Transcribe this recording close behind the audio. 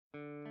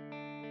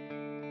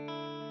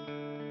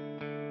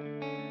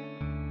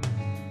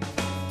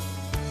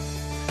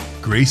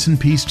Grace and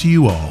peace to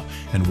you all,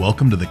 and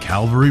welcome to the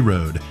Calvary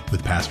Road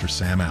with Pastor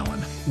Sam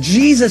Allen.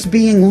 Jesus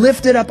being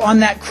lifted up on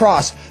that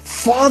cross.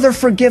 Father,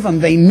 forgive them.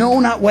 They know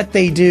not what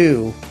they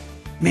do.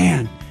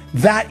 Man,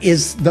 that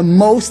is the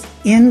most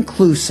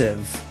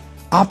inclusive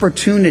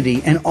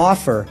opportunity and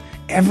offer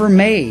ever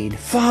made.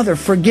 Father,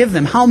 forgive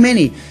them. How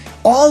many?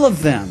 All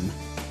of them.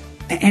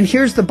 And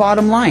here's the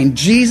bottom line.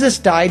 Jesus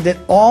died that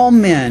all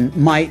men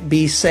might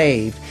be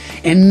saved.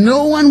 And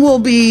no one will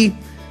be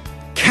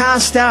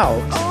cast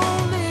out.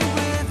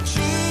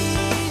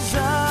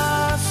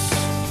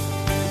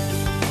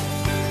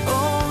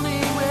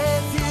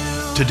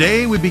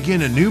 Today we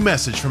begin a new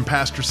message from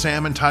Pastor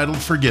Sam entitled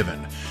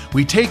Forgiven.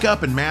 We take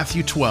up in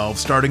Matthew 12,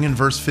 starting in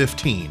verse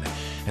 15.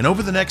 And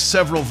over the next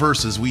several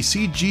verses, we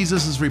see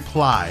Jesus'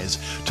 replies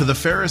to the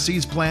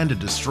Pharisees' plan to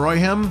destroy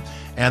him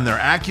and their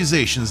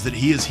accusations that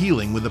he is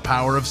healing with the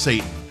power of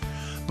Satan.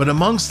 But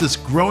amongst this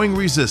growing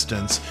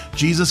resistance,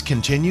 Jesus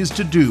continues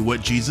to do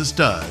what Jesus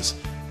does,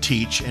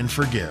 teach and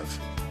forgive.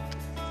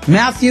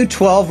 Matthew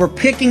 12, we're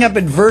picking up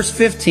at verse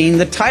 15.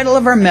 The title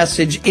of our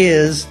message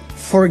is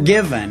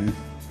Forgiven.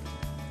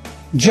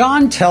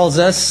 John tells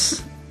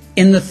us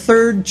in the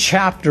 3rd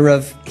chapter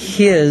of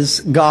his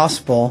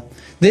gospel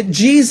that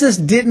Jesus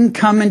didn't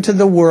come into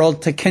the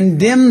world to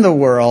condemn the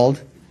world,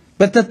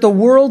 but that the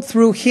world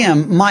through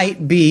him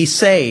might be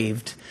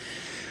saved.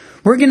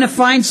 We're going to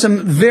find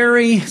some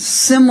very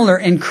similar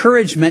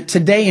encouragement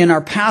today in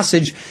our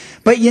passage,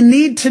 but you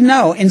need to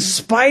know, in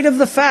spite of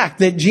the fact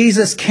that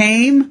Jesus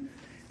came,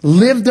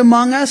 lived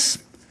among us,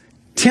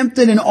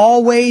 tempted in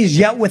all ways,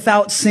 yet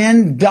without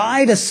sin,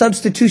 died a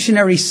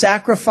substitutionary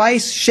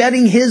sacrifice,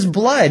 shedding his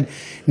blood,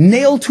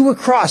 nailed to a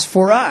cross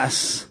for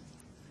us,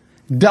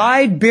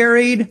 died,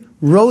 buried,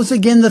 rose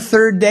again the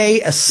 3rd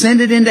day,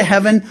 ascended into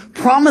heaven,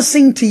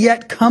 promising to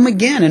yet come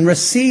again and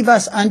receive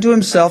us unto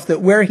himself,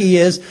 that where he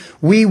is,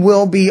 we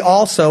will be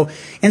also.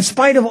 In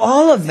spite of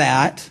all of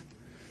that,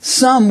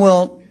 some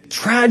will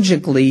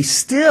tragically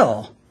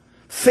still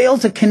fail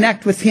to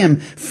connect with him,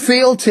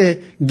 fail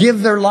to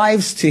give their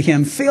lives to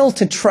him, fail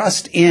to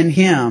trust in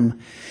him.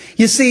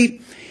 You see,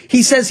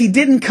 he says he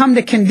didn't come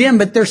to condemn,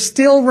 but there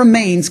still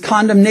remains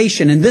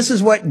condemnation. And this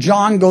is what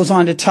John goes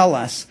on to tell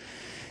us.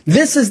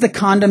 This is the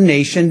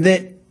condemnation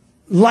that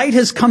light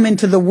has come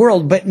into the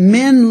world, but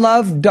men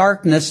love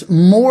darkness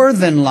more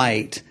than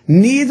light.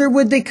 Neither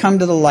would they come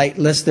to the light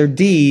lest their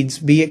deeds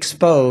be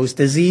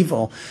exposed as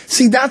evil.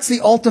 See, that's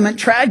the ultimate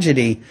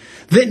tragedy,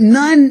 that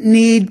none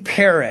need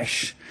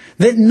perish,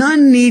 that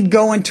none need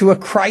go into a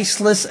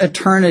Christless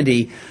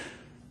eternity,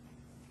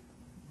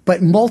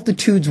 but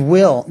multitudes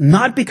will,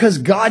 not because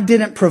God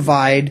didn't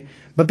provide,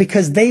 but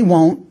because they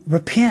won't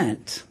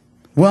repent.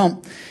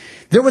 Well,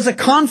 there was a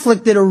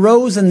conflict that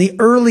arose in the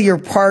earlier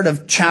part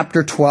of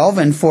chapter 12,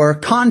 and for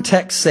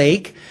context's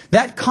sake,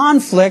 that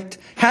conflict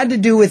had to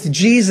do with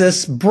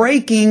Jesus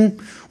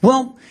breaking,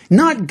 well,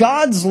 not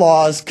God's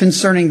laws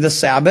concerning the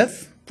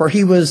Sabbath, for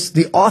he was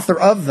the author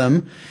of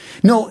them.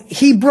 No,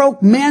 he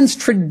broke man's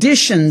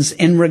traditions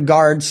in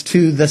regards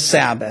to the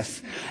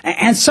Sabbath.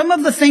 And some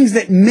of the things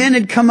that men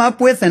had come up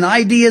with and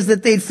ideas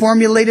that they'd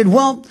formulated,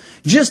 well,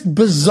 just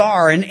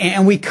bizarre.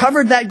 And we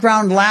covered that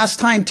ground last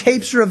time.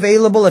 Tapes are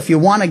available if you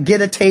want to get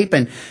a tape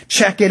and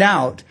check it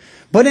out.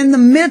 But in the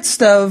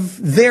midst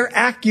of their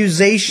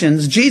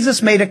accusations,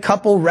 Jesus made a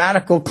couple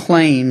radical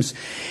claims.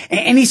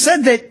 And he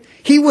said that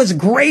he was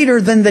greater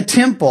than the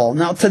temple.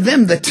 Now, to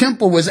them, the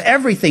temple was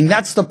everything.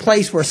 That's the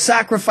place where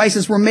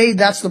sacrifices were made.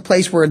 That's the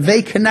place where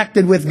they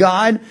connected with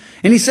God.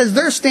 And he says,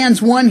 there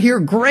stands one here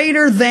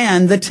greater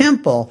than the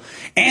temple.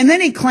 And then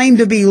he claimed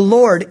to be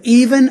Lord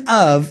even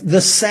of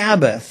the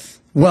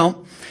Sabbath.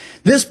 Well,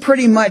 this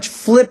pretty much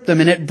flipped them,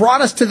 and it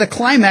brought us to the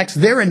climax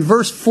there in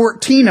verse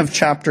 14 of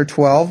chapter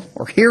 12,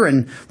 or here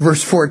in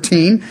verse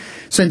 14,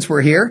 since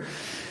we're here.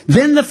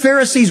 Then the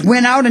Pharisees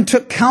went out and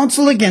took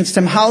counsel against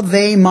him, how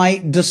they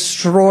might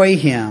destroy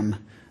him.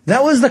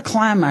 That was the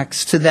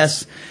climax to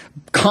this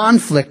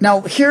conflict.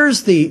 Now,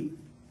 here's the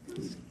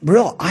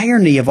real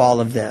irony of all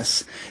of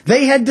this.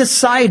 They had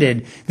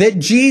decided that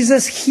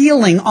Jesus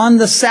healing on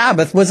the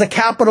Sabbath was a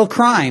capital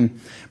crime.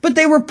 But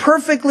they were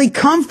perfectly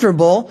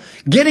comfortable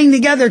getting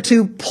together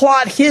to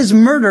plot his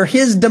murder,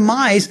 his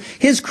demise,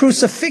 his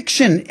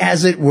crucifixion,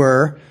 as it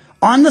were,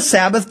 on the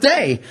Sabbath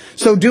day.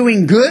 So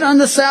doing good on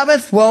the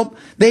Sabbath, well,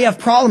 they have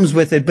problems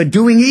with it. But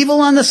doing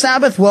evil on the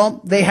Sabbath,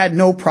 well, they had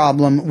no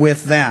problem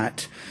with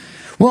that.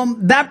 Well,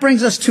 that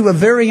brings us to a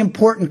very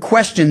important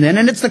question then,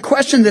 and it's the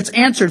question that's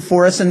answered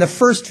for us in the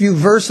first few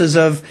verses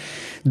of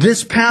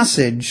this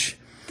passage.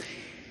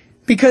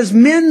 Because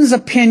men's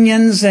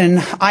opinions and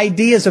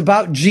ideas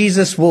about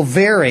Jesus will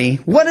vary,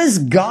 what does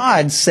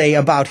God say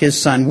about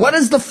his son? What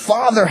does the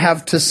Father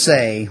have to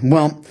say?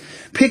 Well,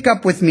 pick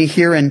up with me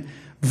here in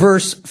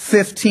verse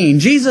 15.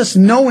 Jesus,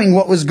 knowing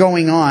what was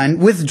going on,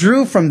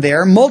 withdrew from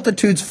there.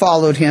 Multitudes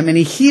followed him, and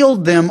he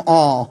healed them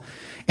all.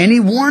 And he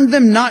warned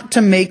them not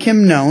to make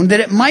him known, that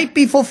it might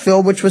be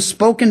fulfilled which was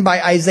spoken by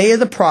Isaiah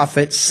the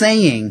prophet,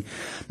 saying,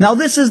 Now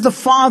this is the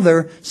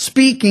Father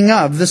speaking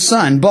of the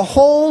Son.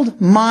 Behold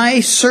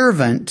my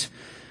servant,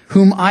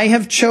 whom I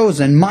have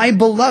chosen, my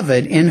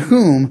beloved, in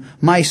whom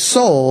my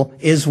soul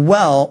is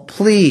well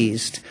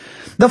pleased.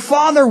 The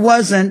Father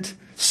wasn't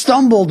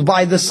stumbled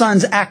by the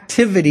Son's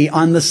activity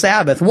on the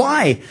Sabbath.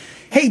 Why?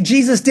 Hey,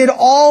 Jesus did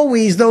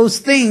always those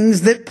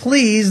things that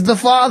pleased the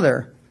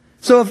Father.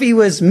 So if he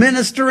was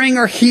ministering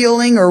or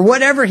healing or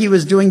whatever he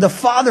was doing, the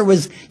Father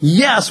was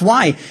yes.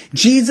 Why?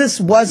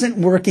 Jesus wasn't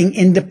working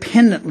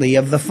independently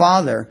of the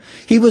Father.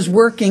 He was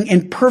working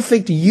in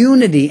perfect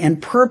unity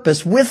and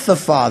purpose with the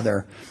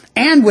Father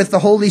and with the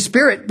Holy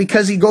Spirit,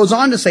 because he goes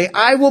on to say,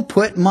 I will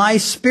put my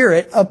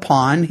Spirit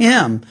upon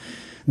him.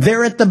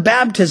 There at the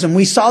baptism,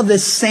 we saw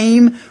this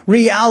same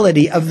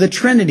reality of the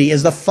Trinity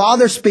as the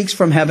Father speaks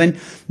from heaven,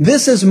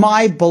 this is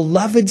my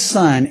beloved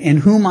Son in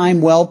whom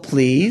I'm well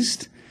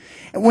pleased.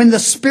 When the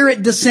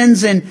Spirit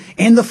descends in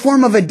the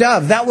form of a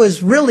dove, that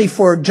was really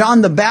for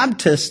John the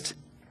Baptist,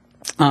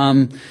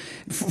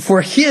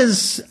 for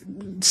his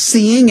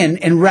seeing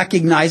and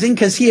recognizing,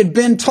 because he had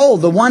been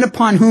told, the one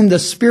upon whom the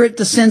Spirit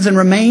descends and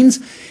remains,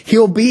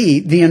 he'll be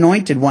the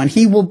anointed one.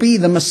 He will be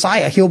the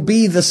Messiah. He'll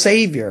be the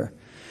Savior.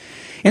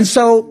 And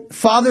so,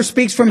 Father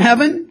speaks from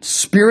heaven,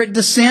 Spirit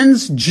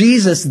descends,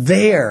 Jesus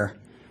there,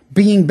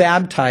 being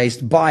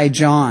baptized by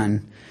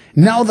John.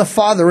 Now the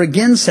Father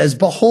again says,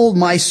 behold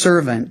my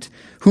servant,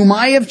 whom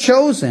I have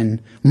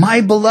chosen,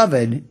 my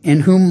beloved, in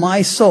whom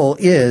my soul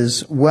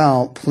is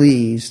well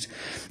pleased.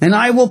 And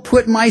I will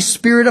put my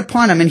Spirit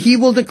upon him, and he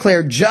will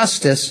declare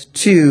justice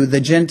to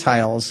the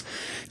Gentiles.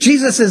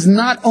 Jesus is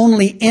not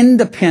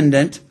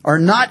independent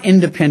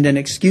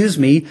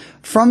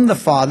from the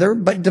Father,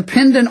 but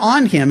dependent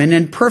on him and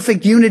in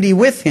perfect unity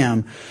with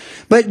him.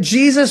 But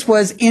Jesus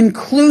was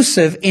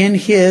inclusive in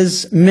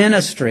his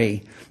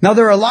ministry. Now,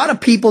 there are a lot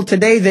of people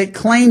today that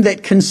claim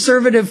that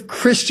conservative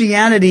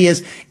Christianity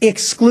is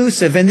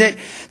exclusive and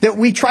that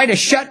we try to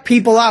shut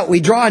people out. We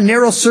draw a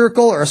narrow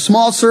circle or a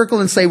small circle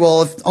and say,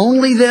 well, if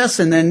only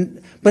this,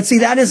 but see,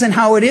 that isn't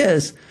how it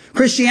is.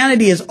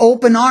 Christianity is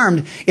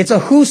open-armed. It's a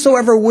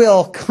whosoever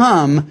will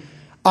come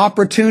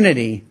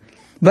opportunity.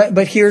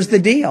 But here's the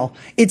deal.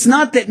 It's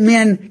not that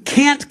men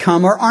can't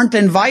come or aren't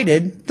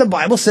invited. The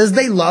Bible says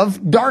they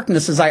love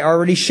darkness, as I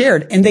already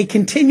shared. And they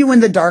continue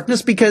in the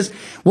darkness because,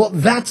 well,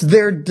 that's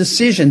their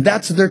decision.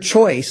 That's their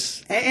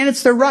choice. And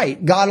it's their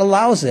right. God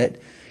allows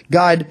it.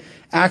 God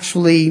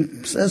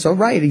actually says, all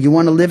right, you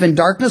want to live in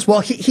darkness?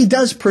 Well, he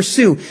does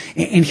pursue.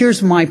 And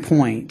here's my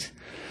point.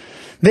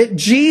 That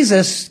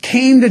Jesus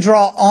came to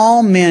draw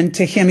all men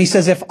to him. He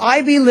says, if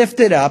I be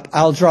lifted up,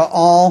 I'll draw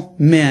all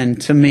men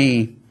to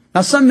me. Now,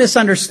 some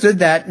misunderstood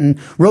that and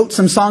wrote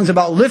some songs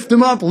about lift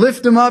him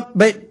up,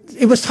 but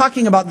it was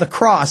talking about the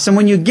cross. And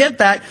when you get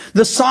that,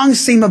 the songs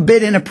seem a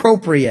bit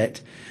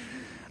inappropriate.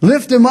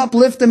 Lift him up,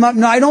 lift him up.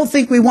 No, I don't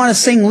think we want to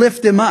sing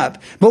lift him up,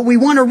 but we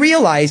want to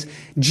realize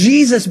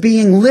Jesus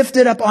being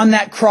lifted up on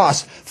that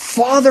cross.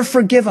 Father,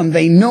 forgive them.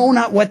 They know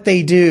not what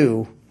they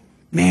do.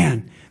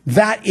 Man,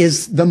 that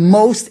is the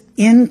most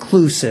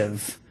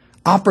inclusive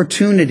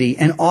opportunity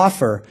and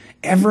offer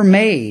ever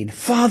made.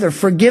 Father,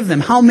 forgive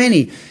them. How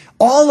many?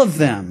 All of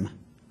them.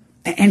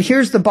 And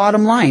here's the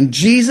bottom line.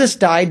 Jesus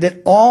died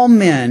that all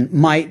men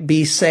might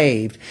be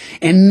saved.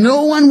 And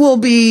no one will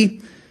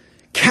be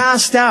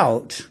cast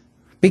out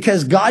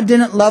because God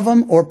didn't love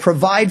them or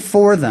provide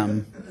for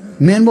them.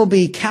 Men will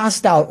be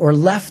cast out or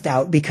left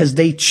out because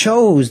they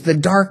chose the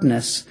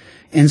darkness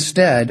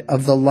instead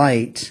of the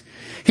light.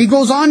 He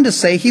goes on to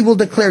say he will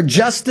declare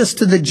justice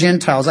to the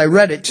Gentiles. I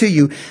read it to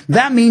you.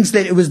 That means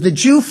that it was the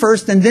Jew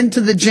first and then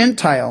to the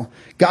Gentile.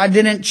 God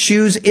didn't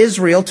choose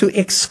Israel to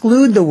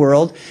exclude the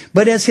world,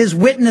 but as his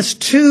witness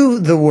to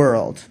the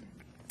world.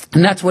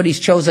 And that's what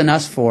he's chosen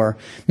us for.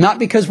 Not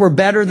because we're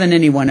better than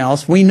anyone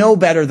else. We know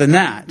better than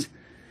that.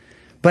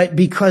 But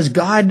because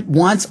God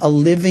wants a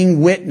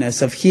living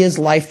witness of his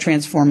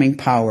life-transforming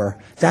power.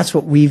 That's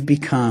what we've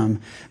become.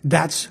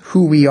 That's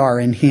who we are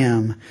in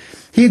him.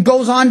 He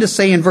goes on to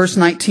say in verse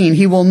 19,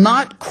 he will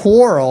not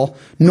quarrel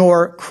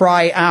nor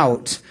cry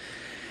out.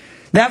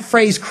 That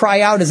phrase, cry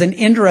out, is an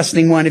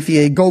interesting one if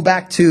you go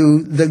back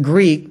to the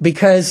Greek,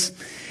 because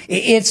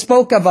it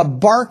spoke of a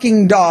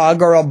barking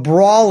dog or a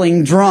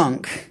brawling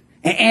drunk.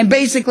 And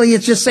basically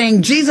it's just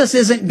saying Jesus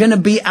isn't going to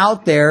be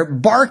out there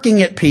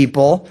barking at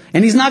people,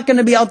 and he's not going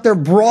to be out there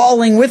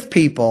brawling with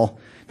people.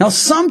 Now,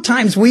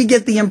 sometimes we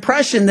get the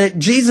impression that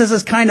Jesus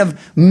is kind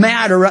of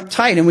mad or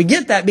uptight, and we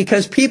get that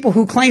because people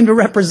who claim to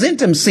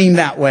represent him seem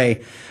that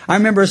way. I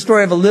remember a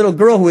story of a little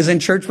girl who was in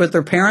church with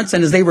her parents,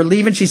 and as they were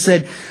leaving, she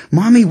said,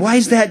 Mommy, why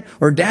is that,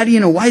 or Daddy,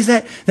 why is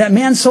that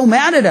man so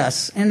mad at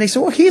us? And they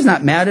said, well, he's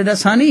not mad at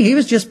us, honey. He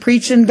was just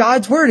preaching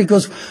God's word. He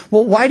goes,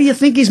 well, why do you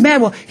think he's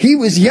mad? Well, he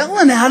was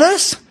yelling at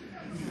us.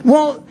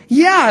 Well,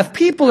 yeah, if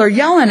people are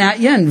yelling at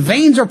you and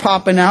veins are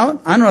popping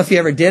out, I don't know if you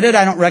ever did it.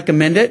 I don't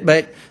recommend it,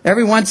 but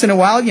every once in a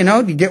while, you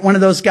get one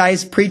of those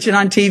guys preaching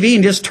on TV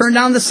and just turn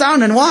down the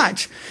sound and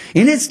watch.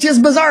 And it's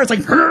just bizarre. It's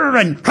like,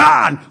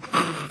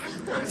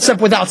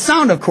 except without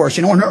sound, of course,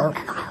 And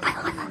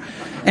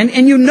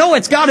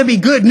it's got to be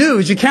good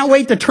news. You can't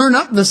wait to turn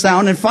up the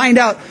sound and find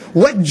out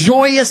what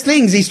joyous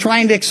things he's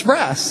trying to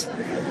express.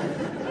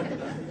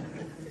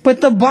 But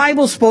the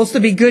Bible's supposed to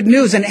be good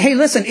news. And hey,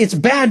 listen, it's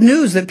bad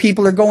news that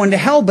people are going to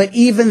hell, but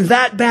even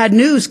that bad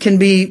news can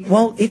be,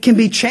 well, it can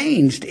be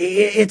changed.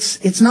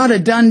 It's not a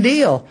done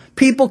deal.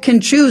 People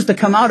can choose to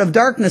come out of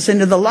darkness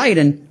into the light,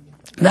 and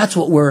that's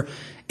what we're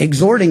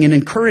exhorting and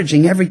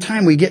encouraging every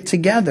time we get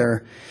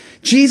together.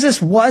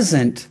 Jesus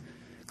wasn't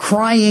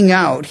crying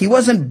out. He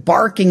wasn't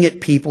barking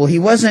at people. He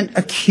wasn't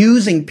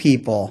accusing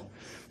people.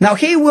 Now,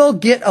 he will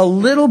get a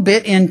little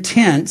bit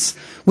intense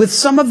with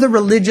some of the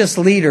religious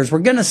leaders. We're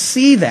going to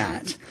see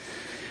that.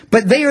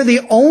 But they are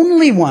the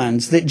only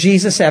ones that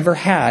Jesus ever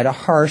had a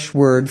harsh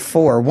word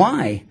for.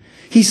 Why?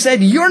 He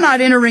said, you're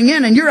not entering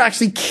in, and you're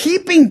actually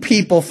keeping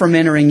people from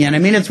entering in. I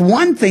mean, it's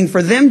one thing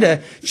for them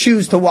to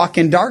choose to walk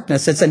in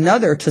darkness. It's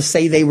another to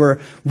say they were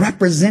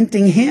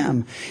representing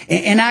him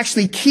and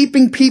actually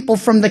keeping people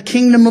from the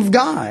kingdom of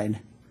God.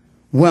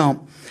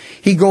 Well,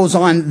 he goes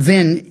on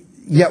then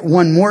yet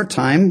one more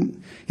time.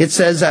 It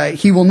says,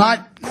 he will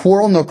not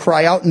quarrel nor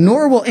cry out,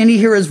 nor will any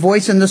hear his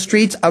voice in the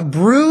streets. A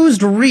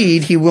bruised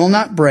reed he will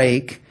not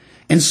break,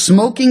 and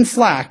smoking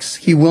flax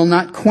he will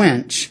not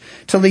quench,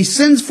 till he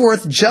sends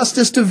forth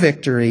justice to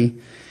victory,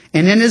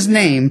 and in his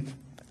name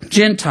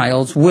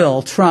Gentiles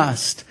will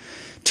trust.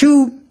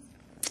 Two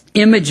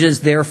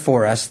images there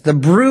for us, the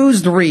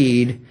bruised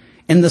reed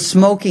and the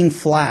smoking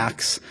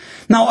flax.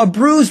 Now, a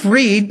bruised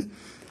reed,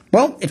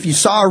 well, if you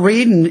saw a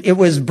reed and it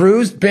was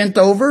bruised, bent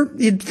over,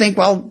 you'd think,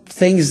 well,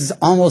 thing's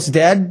almost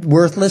dead,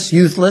 worthless,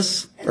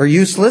 useless.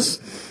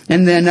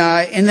 And then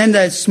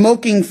the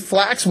smoking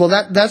flax, well,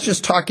 that's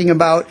just talking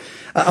about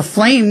a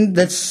flame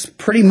that's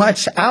pretty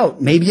much out.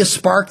 Maybe a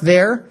spark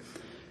there,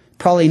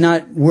 probably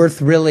not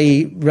worth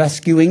really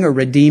rescuing or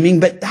redeeming,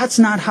 but that's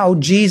not how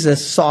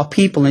Jesus saw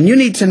people. And you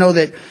need to know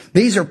that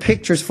these are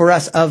pictures for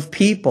us of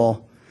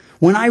people.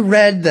 When I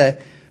read the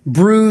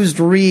bruised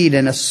reed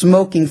and a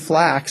smoking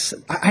flax,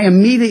 I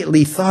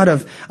immediately thought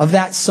of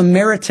that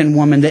Samaritan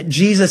woman that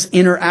Jesus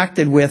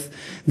interacted with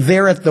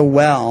there at the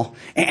well.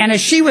 And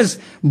as she was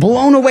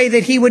blown away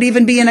that he would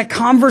even be in a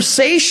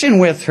conversation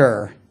with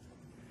her,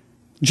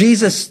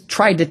 Jesus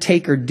tried to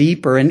take her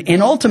deeper.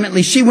 And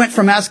ultimately she went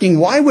from asking,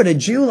 why would a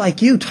Jew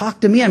like you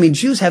talk to me? I mean,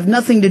 Jews have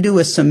nothing to do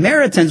with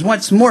Samaritans.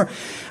 What's more,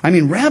 I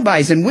mean,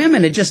 rabbis and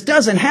women, it just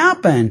doesn't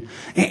happen.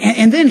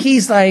 And then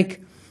he's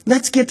like,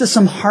 let's get to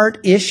some heart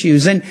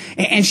issues. And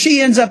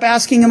she ends up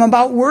asking him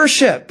about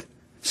worship.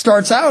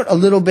 Starts out a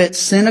little bit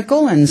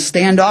cynical and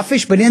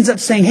standoffish, but ends up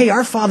saying, hey,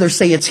 our fathers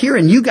say it's here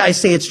and you guys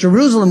say it's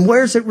Jerusalem.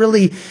 Where's it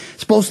really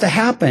supposed to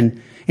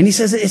happen? And he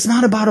says, it's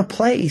not about a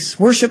place.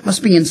 Worship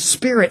must be in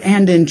spirit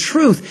and in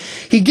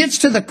truth. He gets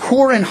to the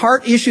core and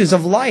heart issues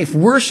of life,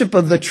 worship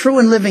of the true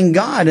and living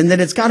God, and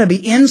that it's got to be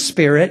in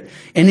spirit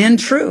and in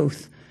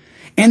truth.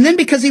 And then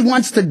because he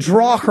wants to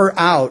draw her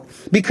out,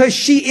 because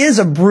she is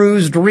a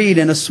bruised reed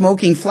and a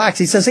smoking flax,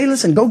 he says, hey,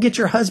 listen, go get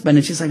your husband.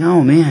 And she's like,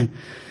 oh, man,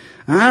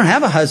 I don't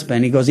have a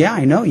husband. He goes, yeah,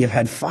 I know. You've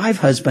had 5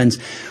 husbands.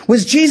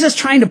 Was Jesus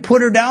trying to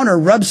put her down or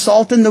rub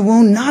salt in the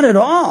wound? Not at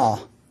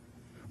all.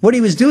 What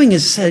he was doing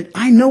is said,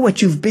 I know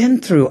what you've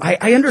been through.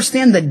 I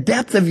understand the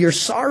depth of your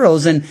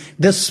sorrows and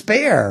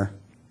despair.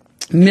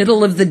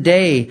 Middle of the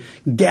day,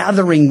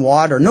 gathering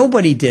water.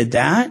 Nobody did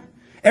that.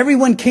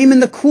 Everyone came in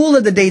the cool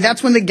of the day.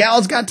 That's when the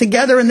gals got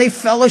together and they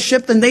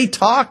fellowshiped and they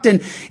talked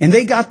and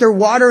they got their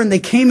water and they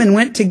came and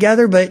went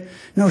together. But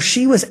no,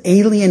 she was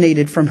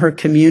alienated from her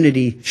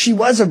community. She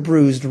was a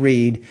bruised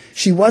reed.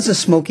 She was a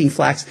smoking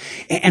flax.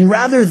 And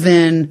rather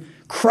than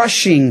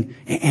crushing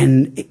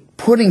and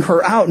putting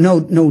her out,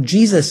 no,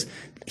 Jesus,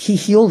 he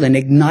healed and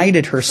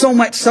ignited her. So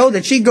much so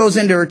that she goes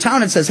into her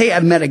town and says, hey,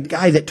 I've met a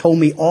guy that told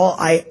me all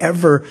I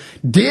ever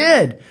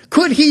did.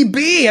 Could he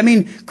be? I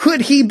mean,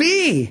 could he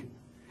be?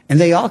 And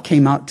they all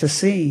came out to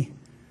see.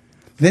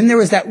 Then there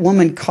was that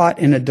woman caught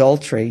in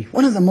adultery.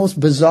 One of the most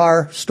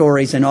bizarre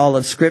stories in all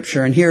of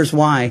Scripture, and here's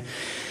why.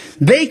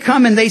 They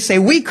come and they say,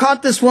 we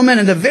caught this woman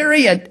in the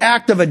very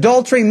act of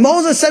adultery.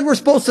 Moses said we're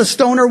supposed to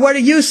stone her. What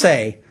do you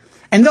say?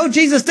 And though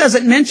Jesus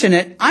doesn't mention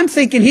it, I'm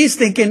thinking he's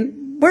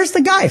thinking, where's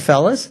the guy,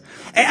 fellas?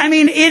 I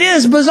mean, it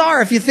is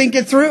bizarre if you think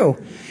it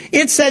through.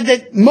 It said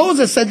that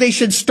Moses said they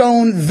should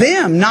stone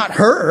them, not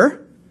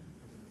her.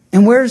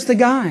 And where's the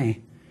guy?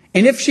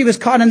 And if she was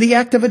caught in the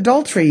act of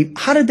adultery,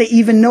 how did they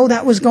even know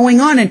that was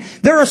going on? And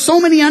there are so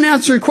many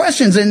unanswered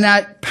questions in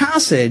that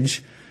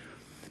passage.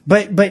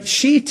 But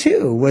she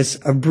too was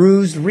a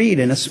bruised reed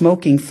and a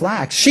smoking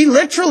flax. She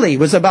literally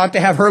was about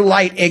to have her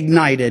light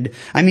ignited.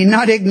 I mean,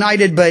 not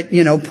ignited, but,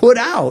 put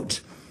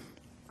out.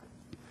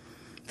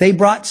 They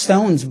brought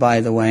stones, by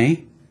the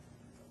way.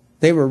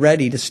 They were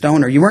ready to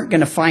stone her. You weren't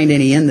going to find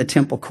any in the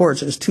temple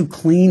courts. It was too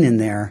clean in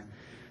there.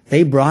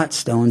 They brought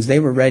stones. They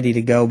were ready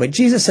to go. But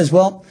Jesus says,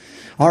 well,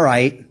 all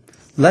right,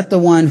 let the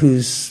one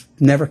who's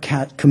never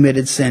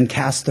committed sin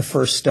cast the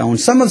first stone.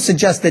 Some have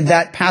suggested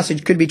that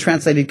passage could be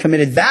translated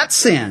committed that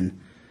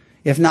sin,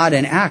 if not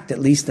in act, at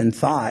least in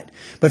thought.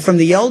 But from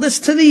the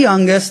eldest to the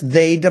youngest,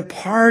 they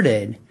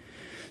departed.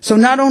 So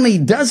not only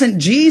doesn't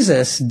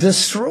Jesus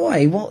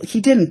destroy, well,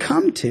 he didn't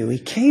come to. He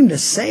came to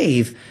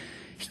save.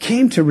 He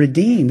came to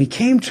redeem. He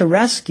came to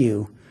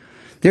rescue.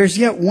 There's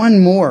yet one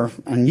more,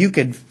 and you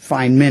could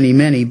find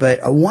many, but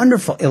a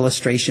wonderful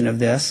illustration of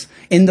this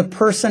in the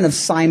person of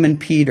Simon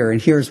Peter,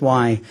 and here's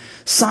why.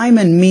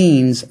 Simon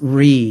means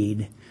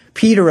reed.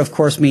 Peter, of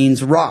course,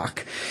 means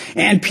rock.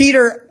 And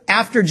Peter,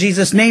 after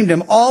Jesus named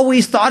him,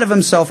 always thought of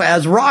himself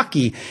as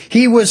rocky.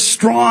 He was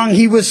strong,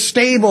 he was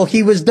stable,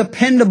 he was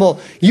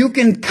dependable. You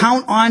can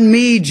count on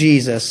me,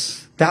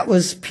 Jesus. That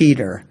was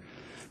Peter.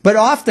 But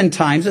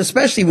oftentimes,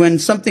 especially when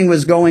something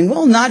was going,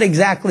 well, not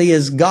exactly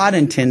as God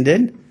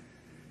intended,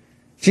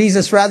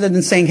 Jesus, rather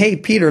than saying, hey,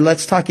 Peter,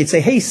 let's talk, he'd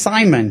say, hey,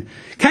 Simon,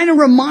 kind of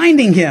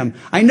reminding him,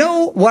 I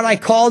know what I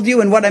called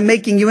you and what I'm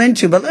making you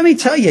into, but let me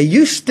tell you,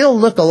 you still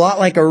look a lot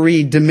like a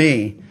reed to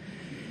me.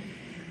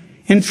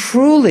 And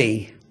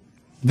truly,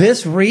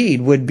 this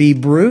reed would be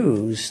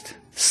bruised.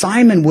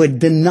 Simon would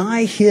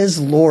deny his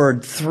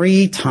Lord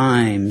 3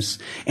 times.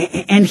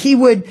 And he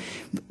would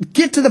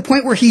get to the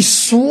point where he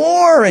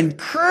swore and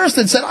cursed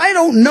and said, I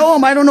don't know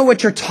him. I don't know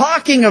what you're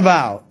talking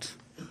about.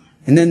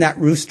 And then that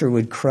rooster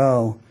would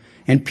crow.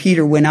 And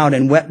Peter went out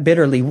and wept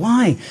bitterly.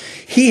 Why?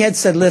 He had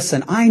said,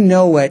 listen, I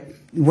know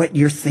what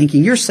you're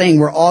thinking. You're saying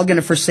we're all going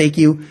to forsake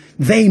you.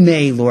 They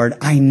may, Lord.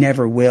 I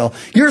never will.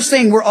 You're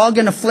saying we're all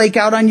going to flake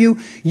out on you.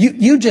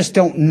 You just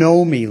don't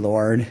know me,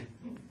 Lord.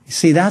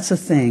 See, that's the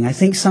thing. I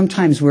think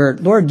sometimes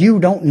Lord, you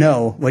don't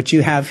know what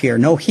you have here.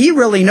 No, he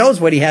really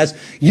knows what he has.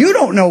 You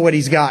don't know what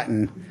he's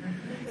gotten.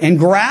 And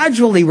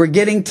gradually we're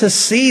getting to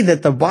see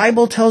that the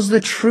Bible tells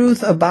the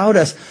truth about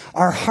us.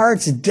 Our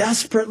hearts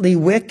desperately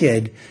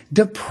wicked,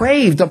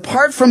 depraved.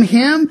 Apart from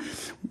him,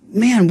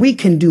 man, we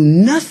can do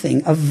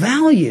nothing of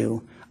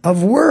value,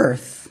 of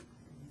worth.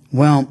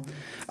 Well,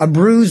 a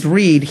bruised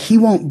reed, he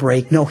won't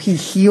break. No, he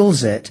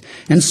heals it.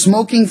 And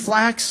smoking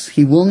flax,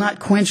 he will not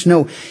quench.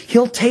 No,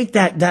 he'll take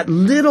that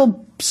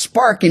little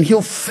spark and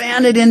he'll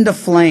fan it into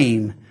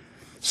flame.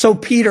 So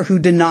Peter, who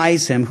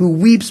denies him, who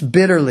weeps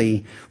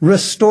bitterly,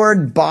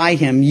 restored by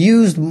him,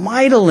 used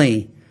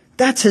mightily,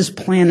 that's his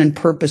plan and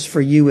purpose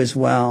for you as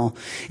well.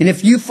 And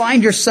if you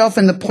find yourself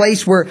in the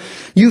place where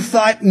you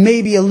thought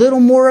maybe a little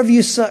more of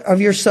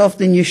yourself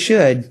than you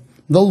should,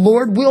 the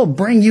Lord will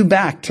bring you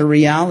back to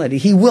reality.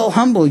 He will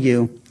humble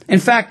you. In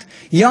fact,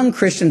 young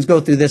Christians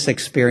go through this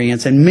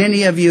experience, and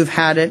many of you have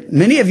had it,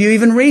 many of you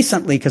even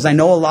recently, because I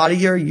know a lot of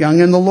you are young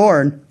in the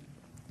Lord.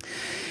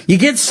 You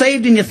get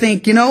saved and you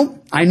think,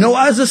 I know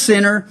I was a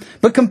sinner,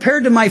 but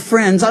compared to my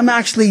friends, I'm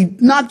actually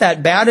not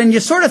that bad. And you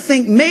sort of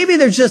think maybe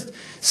there's just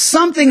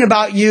something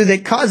about you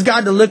that caused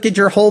God to look at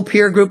your whole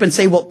peer group and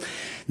say, well,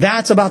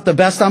 that's about the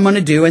best I'm going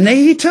to do. And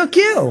he took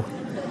you.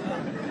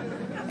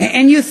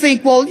 And you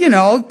think, well,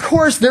 of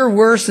course they're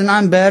worse and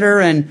I'm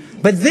better.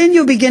 But then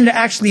you begin to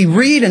actually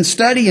read and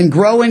study and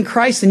grow in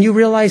Christ and you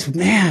realize,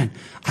 man,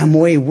 I'm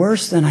way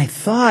worse than I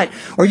thought.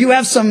 Or you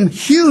have some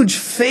huge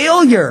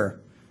failure.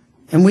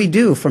 And we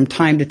do, from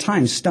time to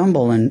time,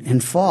 stumble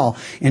and fall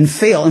and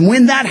fail. And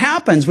when that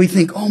happens, we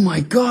think, oh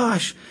my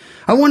gosh,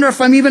 I wonder if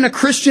I'm even a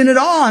Christian at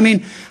all. I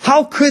mean,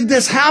 how could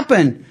this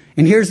happen?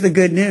 And here's the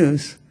good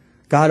news.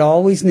 God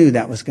always knew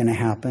that was going to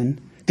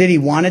happen. Did he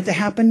want it to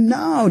happen?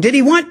 No. Did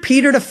he want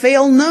Peter to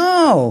fail?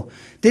 No.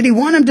 Did he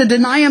want him to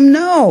deny him?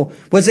 No.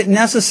 Was it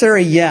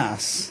necessary?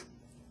 Yes.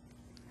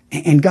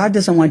 And God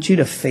doesn't want you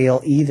to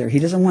fail either. He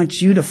doesn't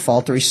want you to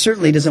falter. He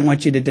certainly doesn't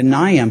want you to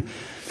deny him.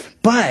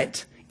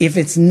 But if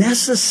it's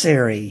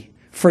necessary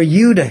for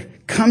you to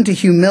come to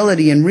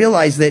humility and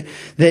realize that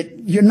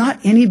you're not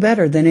any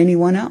better than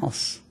anyone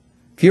else.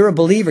 If you're a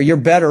believer, you're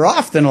better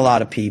off than a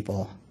lot of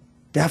people.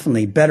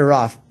 Definitely better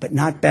off, but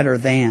not better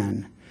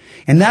than.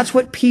 And that's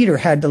what Peter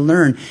had to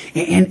learn.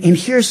 And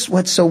here's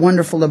what's so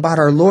wonderful about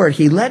our Lord.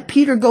 He let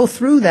Peter go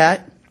through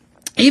that,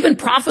 even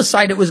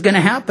prophesied it was going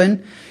to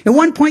happen. At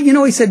one point,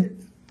 he said,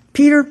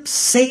 Peter,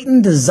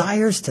 Satan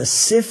desires to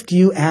sift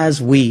you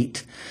as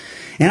wheat.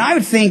 And I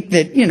would think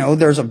that,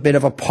 there's a bit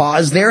of a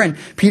pause there. And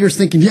Peter's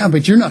thinking, yeah,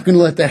 but you're not going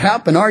to let that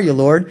happen, are you,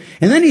 Lord?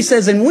 And then he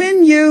says, and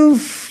when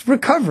you've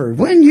recovered,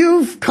 when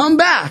you've come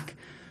back.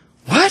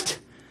 What?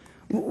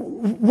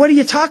 What are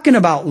you talking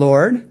about,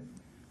 Lord?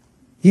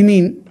 You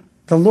mean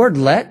the Lord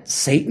let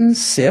Satan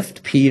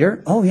sift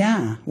Peter? Oh,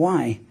 yeah.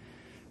 Why?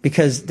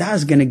 Because that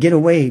was going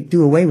to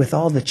do away with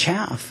all the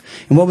chaff.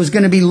 And what was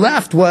going to be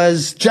left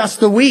was just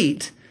the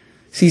wheat.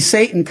 See,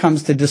 Satan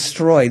comes to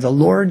destroy. The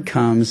Lord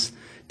comes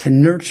to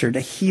nurture,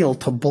 to heal,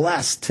 to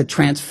bless, to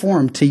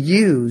transform, to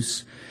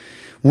use.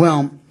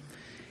 Well,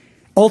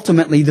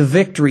 ultimately the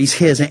victory's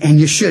his, and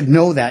you should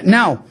know that.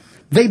 Now,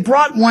 they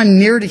brought one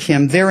near to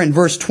him there in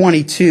verse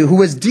 22, who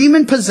was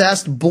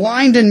demon-possessed,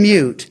 blind and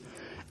mute.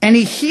 And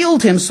he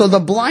healed him, so the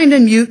blind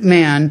and mute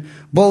man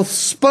both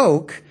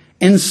spoke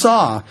and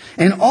saw.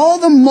 And all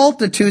the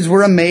multitudes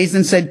were amazed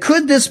and said,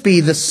 could this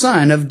be the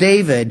son of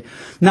David?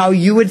 Now,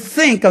 you would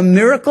think a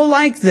miracle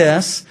like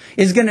this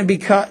is going to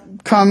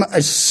become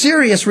a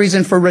serious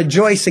reason for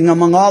rejoicing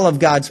among all of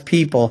God's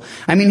people.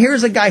 I mean,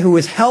 here's a guy who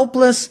was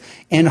helpless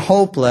and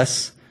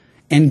hopeless,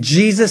 and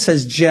Jesus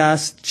has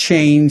just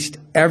changed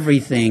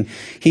everything.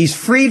 He's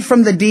freed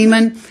from the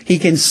demon. He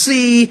can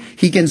see.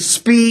 He can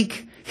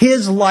speak.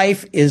 His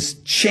life is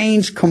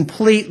changed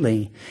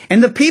completely.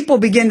 And the people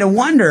begin to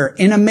wonder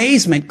in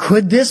amazement,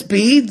 could this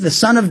be the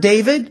Son of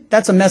David?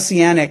 That's a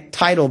messianic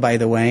title, by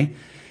the way.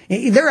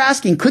 They're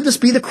asking, could this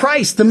be the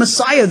Christ, the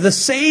Messiah, the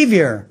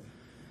Savior?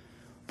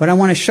 But I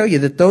want to show you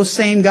that those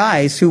same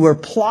guys who were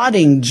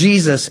plotting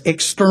Jesus'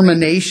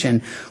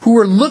 extermination, who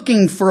were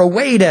looking for a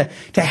way to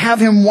have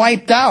him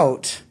wiped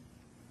out,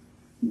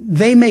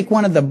 they make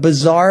one of the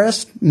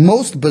bizarrest,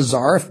 most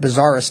bizarre, if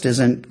bizarrest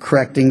isn't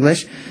correct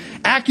English,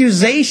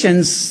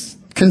 accusations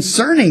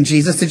concerning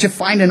Jesus that you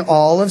find in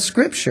all of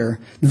Scripture.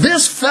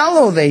 This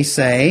fellow, they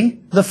say,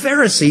 the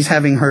Pharisees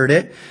having heard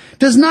it,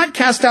 does not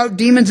cast out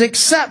demons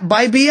except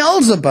by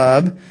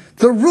Beelzebub,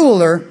 the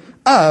ruler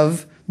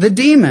of the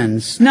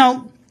demons.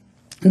 Now,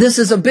 this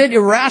is a bit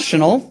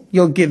irrational,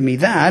 you'll give me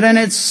that, and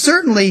it's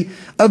certainly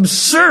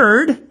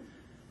absurd.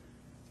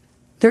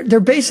 They're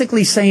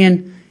basically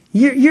saying,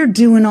 you're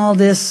doing all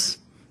this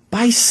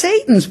by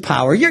Satan's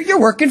power. You're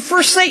working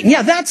for Satan.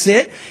 Yeah, that's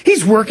it.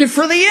 He's working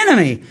for the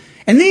enemy.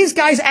 And these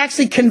guys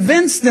actually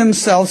convinced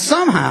themselves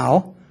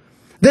somehow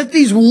that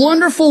these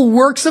wonderful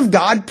works of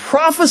God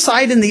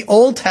prophesied in the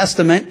Old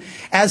Testament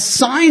as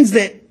signs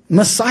that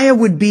Messiah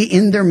would be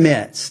in their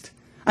midst.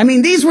 I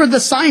mean, these were the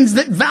signs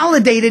that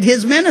validated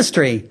his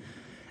ministry.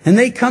 And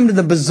they come to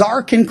the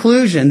bizarre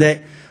conclusion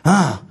that,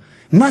 it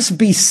must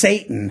be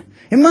Satan.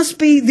 It must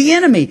be the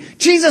enemy.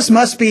 Jesus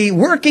must be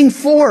working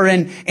for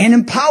and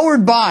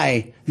empowered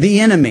by the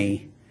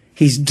enemy.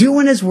 He's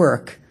doing his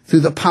work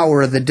through the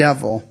power of the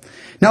devil.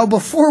 Now,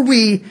 before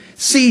we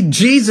see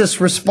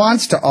Jesus'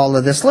 response to all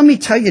of this, let me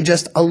tell you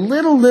just a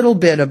little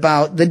bit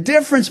about the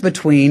difference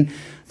between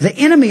the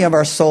enemy of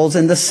our souls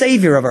and the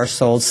Savior of our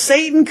souls.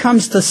 Satan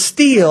comes to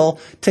steal,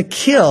 to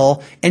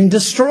kill, and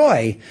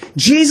destroy.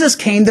 Jesus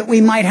came that we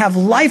might have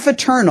life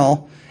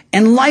eternal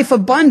and life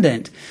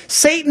abundant.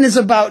 Satan is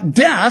about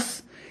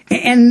death,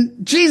 and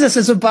Jesus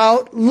is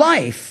about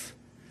life.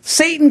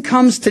 Satan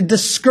comes to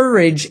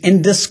discourage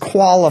and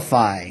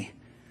disqualify.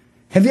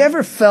 Have you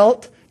ever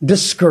felt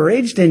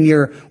discouraged in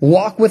your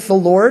walk with the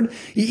Lord?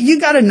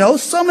 You got to know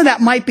some of that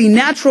might be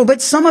natural,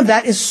 but some of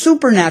that is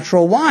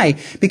supernatural. Why?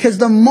 Because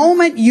the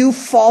moment you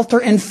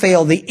falter and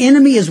fail, the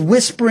enemy is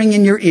whispering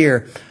in your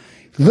ear,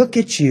 look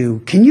at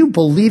you. Can you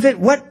believe it?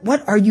 What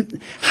are you?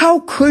 How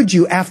could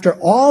you, after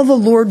all the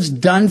Lord's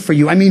done for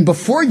you? I mean,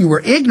 before you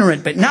were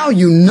ignorant, but now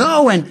you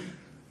know, and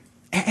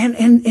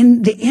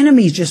the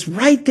enemy's just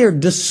right there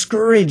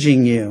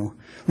discouraging you,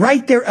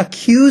 right there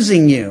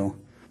accusing you.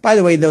 By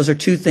the way, those are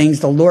two things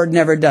the Lord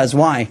never does.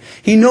 Why?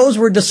 He knows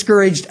we're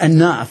discouraged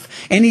enough.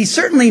 And he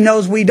certainly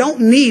knows we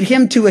don't need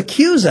him to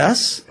accuse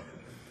us.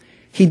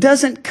 He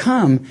doesn't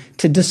come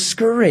to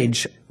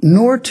discourage,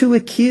 nor to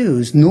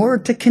accuse, nor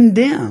to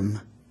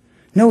condemn.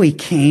 No, he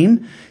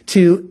came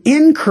to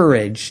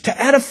encourage,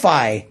 to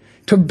edify,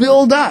 to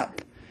build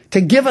up, to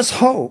give us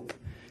hope,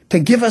 to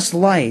give us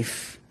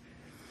life.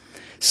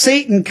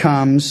 Satan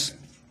comes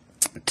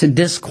to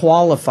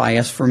disqualify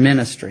us for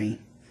ministry.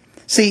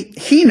 See,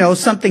 he knows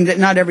something that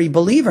not every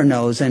believer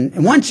knows.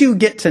 And once you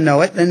get to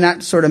know it, then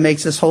that sort of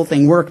makes this whole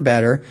thing work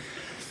better.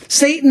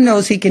 Satan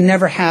knows he can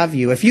never have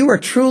you. If you are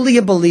truly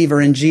a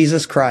believer in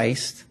Jesus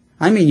Christ,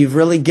 I mean, you've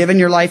really given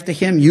your life to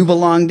him, you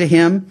belong to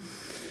him.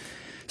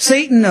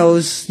 Satan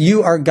knows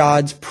you are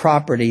God's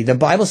property. The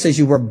Bible says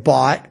you were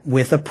bought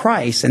with a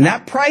price, and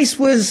that price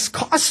was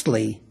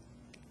costly.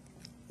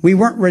 We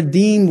weren't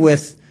redeemed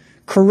with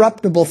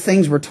corruptible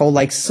things, we're told,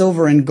 like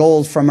silver and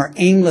gold from our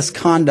aimless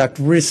conduct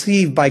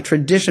received by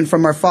tradition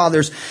from our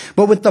fathers,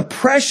 but with the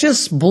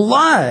precious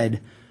blood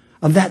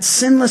of that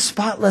sinless,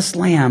 spotless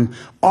Lamb.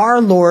 Our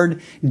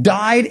Lord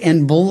died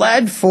and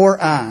bled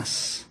for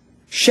us,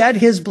 shed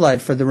his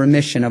blood for the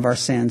remission of our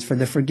sins, for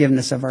the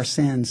forgiveness of our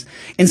sins.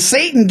 And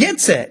Satan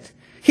gets it.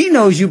 He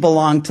knows you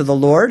belong to the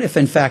Lord, if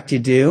in fact you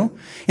do.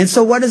 And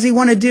so what does he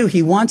want to do?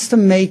 He wants to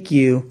make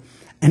you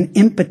an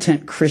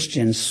impotent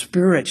Christian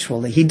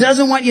spiritually. He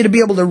doesn't want you to be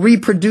able to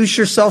reproduce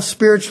yourself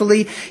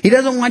spiritually. He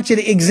doesn't want you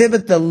to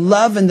exhibit the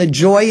love and the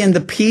joy and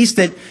the peace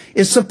that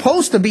is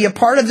supposed to be a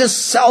part of this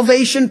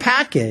salvation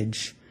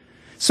package.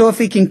 So if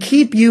he can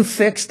keep you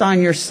fixed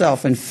on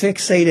yourself and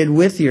fixated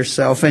with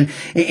yourself, and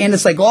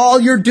it's like all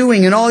you're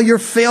doing and all your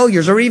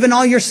failures or even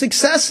all your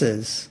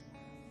successes,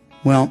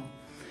 well,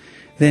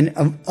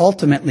 then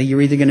ultimately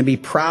you're either going to be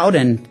proud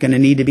and going to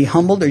need to be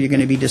humbled, or you're going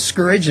to be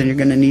discouraged and you're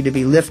going to need to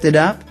be lifted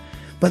up.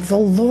 But the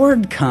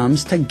Lord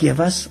comes to give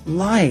us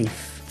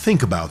life.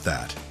 Think about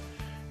that.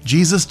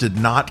 Jesus did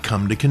not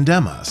come to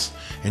condemn us.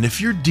 And if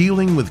you're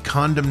dealing with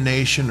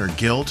condemnation or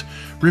guilt,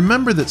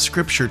 remember that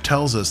Scripture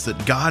tells us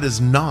that God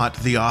is not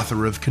the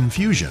author of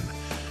confusion.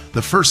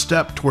 The first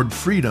step toward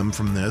freedom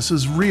from this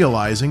is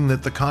realizing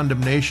that the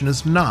condemnation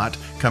is not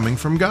coming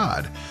from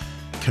God.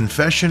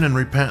 Confession and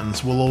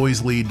repentance will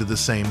always lead to the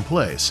same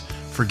place,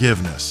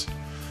 forgiveness.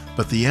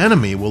 But the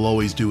enemy will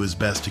always do his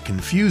best to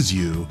confuse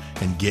you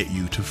and get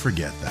you to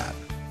forget that.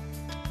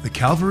 The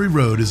Calvary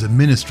Road is a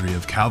ministry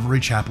of Calvary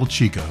Chapel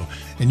Chico,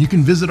 and you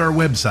can visit our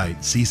website,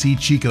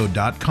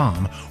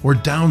 ccchico.com, or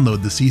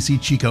download the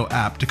CC Chico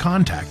app to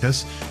contact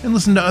us and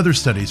listen to other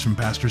studies from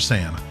Pastor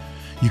Sam.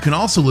 You can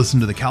also listen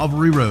to The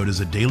Calvary Road as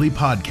a daily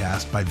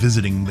podcast by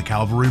visiting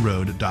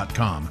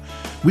thecalvaryroad.com.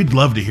 We'd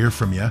love to hear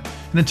from you,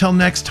 and until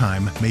next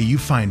time, may you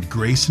find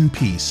grace and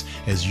peace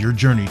as your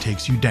journey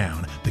takes you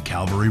down the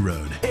Calvary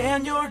Road.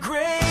 And your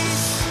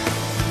grace